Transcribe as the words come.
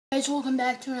Guys, welcome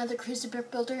back to another Crazy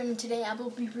Brick Builder, and today I will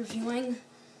be reviewing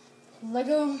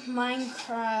Lego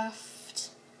Minecraft,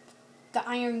 the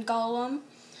Iron Golem.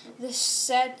 This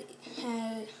set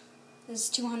has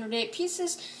 208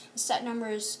 pieces. The set number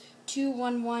is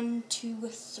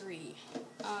 21123.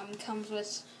 Comes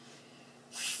with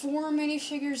 4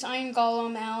 minifigures: Iron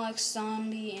Golem, Alex,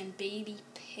 Zombie, and Baby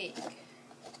Pig.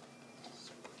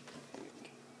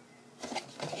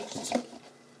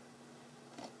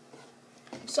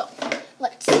 So,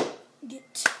 let's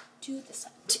get to the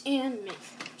set and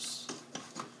minifigures.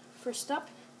 First up,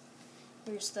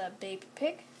 here's the Baby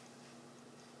Pig.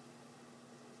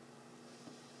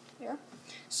 There.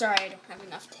 Sorry, I don't have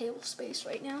enough table space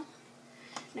right now.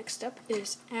 Next up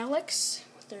is Alex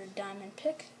with their diamond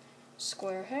pick,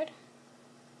 square head.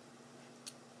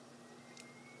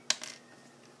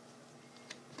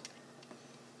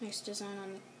 Nice design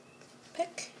on the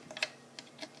pick.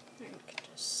 And we can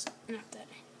just snap that.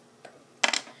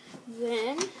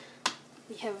 Then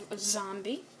we have a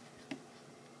zombie.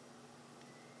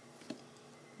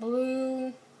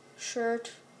 Blue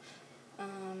shirt,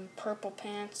 purple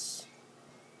pants.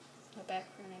 The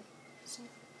background. So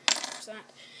there's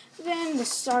that. Then the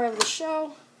star of the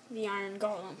show, the Iron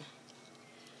Golem.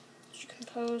 Which you can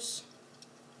pose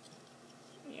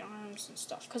the arms and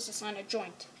stuff because it's on a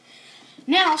joint.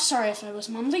 Now, sorry if I was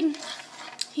mumbling.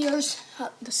 Here's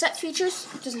the set features.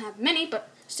 It doesn't have many, but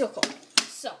still cool.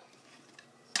 So,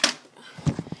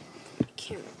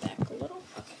 camera back a little,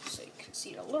 okay, so you can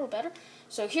see it a little better.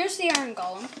 So here's the Iron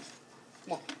Golem.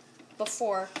 Well,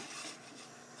 before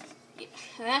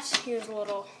that, here's a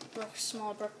little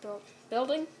small brick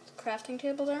building, crafting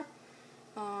table there,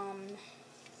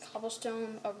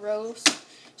 cobblestone, a rose.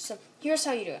 So here's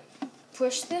how you do it: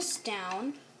 push this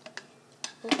down,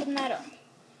 open that up,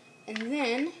 and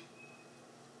then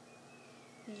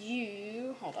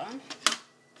you, hold on.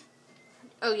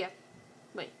 Oh yeah,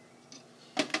 wait.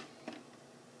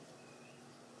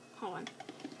 Hold on.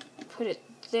 Put it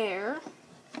there.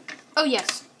 Oh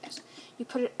yes, yes. You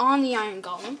put it on the Iron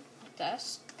Golem, like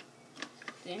this.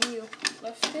 Then you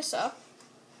lift this up,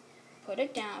 put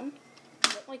it down,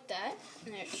 put it like that,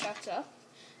 and then it shuts up.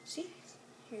 See?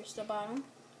 Here's the bottom,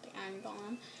 the Iron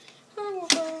Golem.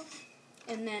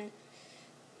 And then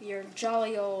your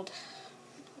jolly old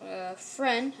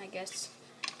friend, I guess,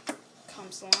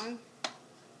 comes along,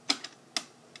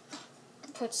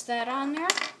 puts that on there.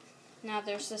 Now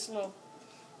there's this little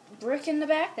brick in the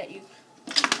back that you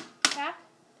tap,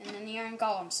 and then the Iron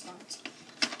Golem spawns.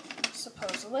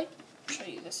 Supposedly. I'll show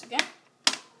you this again.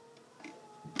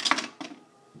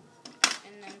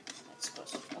 And then it's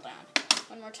supposed to fall down.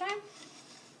 One more time.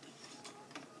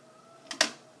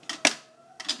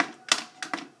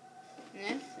 And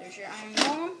then there's your Iron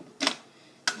Golem.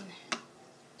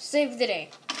 Save the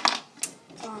day.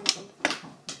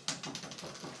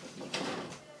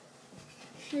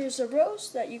 Here's a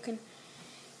rose that you can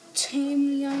tame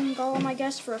the Iron Golem, I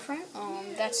guess, for a friend.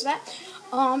 That's that.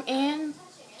 And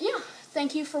yeah,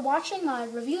 thank you for watching my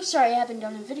review. Sorry I haven't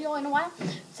done a video in a while.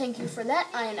 Thank you for that.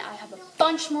 And I have a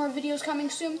bunch more videos coming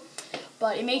soon,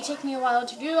 but it may take me a while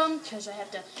to do them because I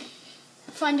have to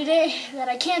find a day that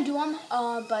I can do them.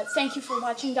 But thank you for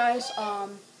watching, guys.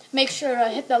 Make sure to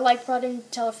hit the like button,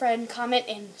 tell a friend, comment,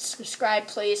 and subscribe,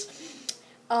 please.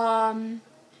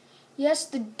 Yes,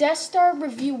 the Death Star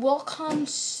review will come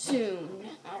soon.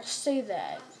 I'll say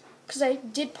that. Because I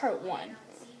did part 1.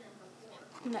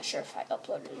 I'm not sure if I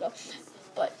uploaded it, though.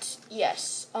 But,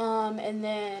 yes. And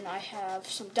then I have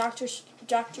some Doctor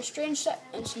Strange set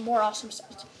and some more awesome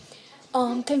sets.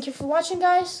 Thank you for watching,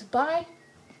 guys. Bye.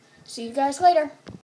 See you guys later.